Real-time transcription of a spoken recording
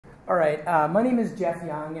All right, my name is Jeff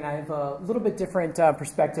Young, and I have a little bit different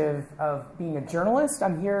perspective of being a journalist.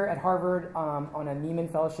 I'm here at Harvard on a Nieman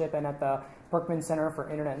Fellowship and at the Berkman Center for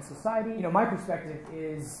Internet and Society. You know, my perspective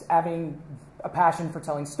is having a passion for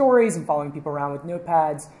telling stories and following people around with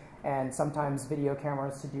notepads and sometimes video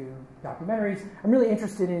cameras to do documentaries. I'm really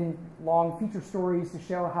interested in long feature stories to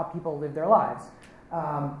show how people live their lives.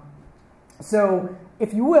 So,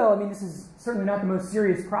 if you will, I mean, this is certainly not the most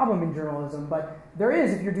serious problem in journalism, but there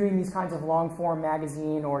is, if you're doing these kinds of long-form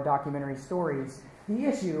magazine or documentary stories, the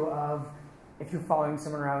issue of if you're following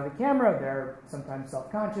someone around with a camera, they're sometimes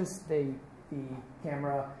self-conscious, the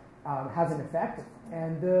camera has an effect,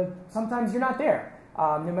 and sometimes you're not there,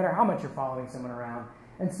 no matter how much you're following someone around.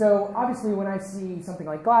 And so, obviously, when I see something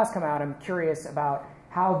like Glass come out, I'm curious about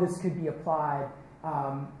how this could be applied.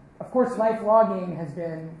 Of course, life logging has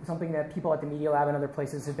been something that people at the Media Lab and other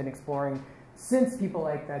places have been exploring since people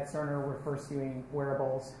like that Cerner were first doing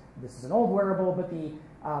wearables. This is an old wearable, but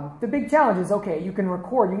the big challenge is, okay, you can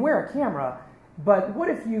record, you can wear a camera, but what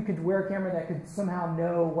if you could wear a camera that could somehow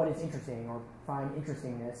know what is interesting or find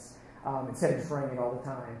interestingness instead of just running it all the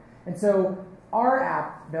time? And so our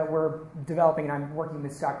app that we're developing, and I'm working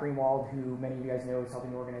with Scott Greenwald, who many of you guys know is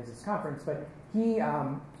helping organize this conference, but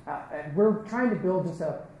we're trying to build just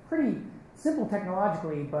a pretty simple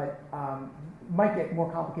technologically, but might get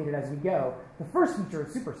more complicated as we go. The first feature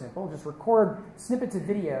is super simple. Just record snippets of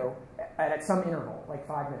video at some interval, like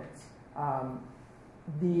 5 minutes.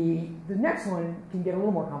 The next one can get a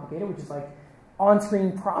little more complicated, which is like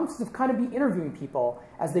on-screen prompts to kind of be interviewing people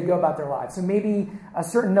as they go about their lives. So maybe a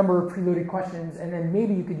certain number of preloaded questions, and then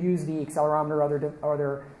maybe you could use the accelerometer or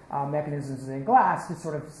other mechanisms in Glass to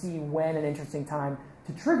sort of see when an interesting time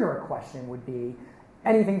to trigger a question would be.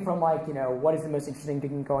 Anything from like, you know, what is the most interesting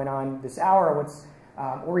thing going on this hour,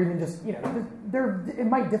 or even just, you know, it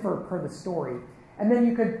might differ per the story. And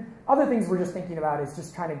then other things we're just thinking about is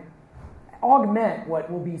just trying to augment what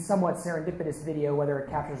will be somewhat serendipitous video, whether it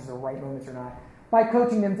captures the right moments or not, by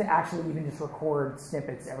coaching them to actually even just record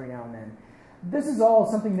snippets every now and then. This is all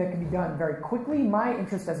something that can be done very quickly. My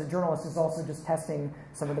interest as a journalist is also just testing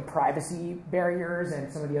some of the privacy barriers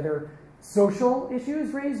and some of the other social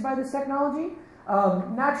issues raised by this technology.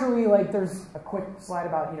 Naturally, like there's a quick slide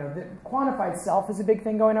about, you know, the quantified self is a big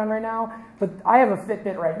thing going on right now, but I have a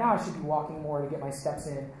Fitbit right now. I should be walking more to get my steps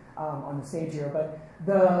in on the stage here. But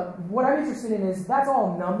what I'm interested in is that's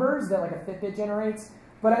all numbers that like a Fitbit generates,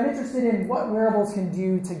 but I'm interested in what wearables can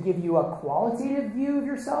do to give you a qualitative view of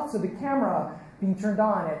yourself. So the camera being turned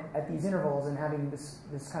on at these intervals and having this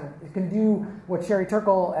kind of, it can do what Sherry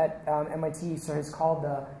Turkle at MIT has called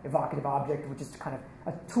the evocative object, which is kind of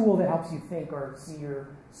a tool that helps you think or see your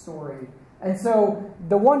story. And so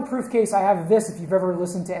the one proof case I have of this, if you've ever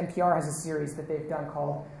listened to NPR, has a series that they've done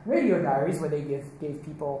called Radio Diaries, where they gave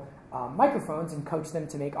people microphones and coach them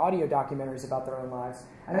to make audio documentaries about their own lives.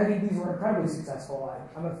 And I think these were incredibly successful.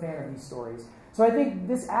 I'm a fan of these stories. So I think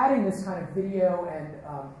adding this kind of video and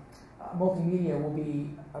multimedia will be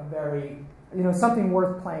a very, you know, something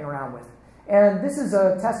worth playing around with. And this is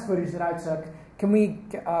a test footage that I took. Can we,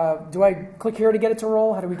 do I click here to get it to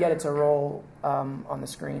roll? How do we get it to roll on the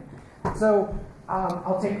screen? So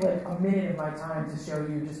I'll take like a minute of my time to show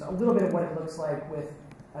you just a little bit of what it looks like with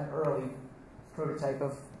an early prototype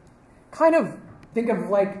of, kind of, think of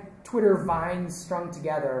like Twitter vines strung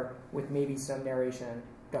together with maybe some narration.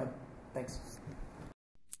 Go ahead. Thanks.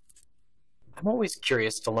 I'm always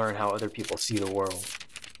curious to learn how other people see the world.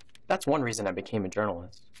 That's one reason I became a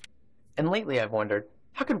journalist. And lately I've wondered,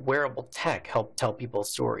 how could wearable tech help tell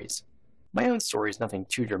people's stories? My own story is nothing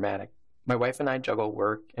too dramatic. My wife and I juggle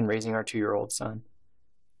work and raising our 2-year-old son.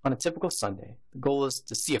 On a typical Sunday, the goal is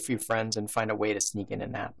to see a few friends and find a way to sneak in a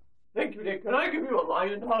nap. Thank you, Nick. Can I give you a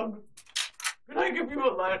lion hug? Can I give you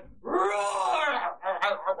a lion?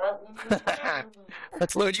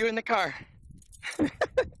 Let's load you in the car.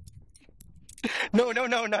 No,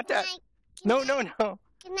 not that. No.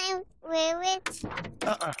 Can I wear it?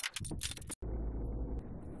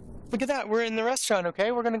 Look at that. We're in the restaurant,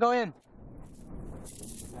 okay? We're going to go in.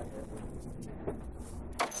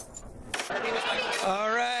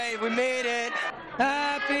 All right, we made it.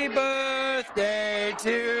 Happy birthday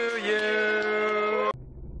to you.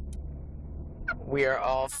 We are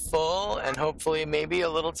all full and hopefully maybe a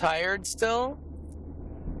little tired still.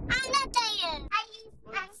 I'm not tired. I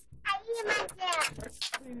hear myself.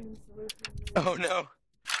 Oh no.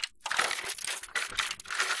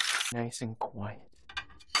 Nice and quiet.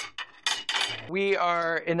 We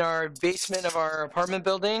are in our basement of our apartment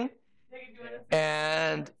building,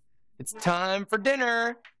 and it's time for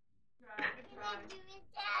dinner.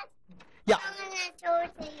 Yeah. I'm gonna throw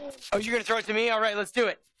it to you. Oh, you're gonna throw it to me? All right, let's do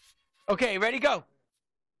it. Okay, ready, go.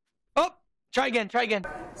 Oh, try again, try again.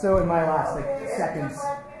 So in my last seconds,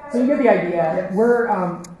 so you get the idea. We're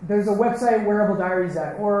there's a website,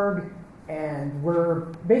 wearablediaries.org, and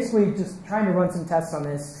we're basically just trying to run some tests on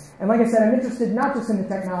this. And like I said, I'm interested not just in the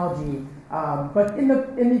technology, but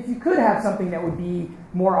if you could have something that would be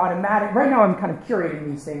more automatic. Right now I'm kind of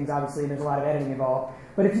curating these things, obviously, and there's a lot of editing involved.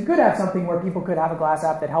 But if you could have something where people could have a glass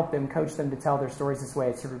app that helped them, coach them to tell their stories this way,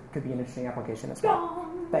 it sort of could be an interesting application as well.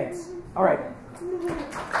 Thanks. All right.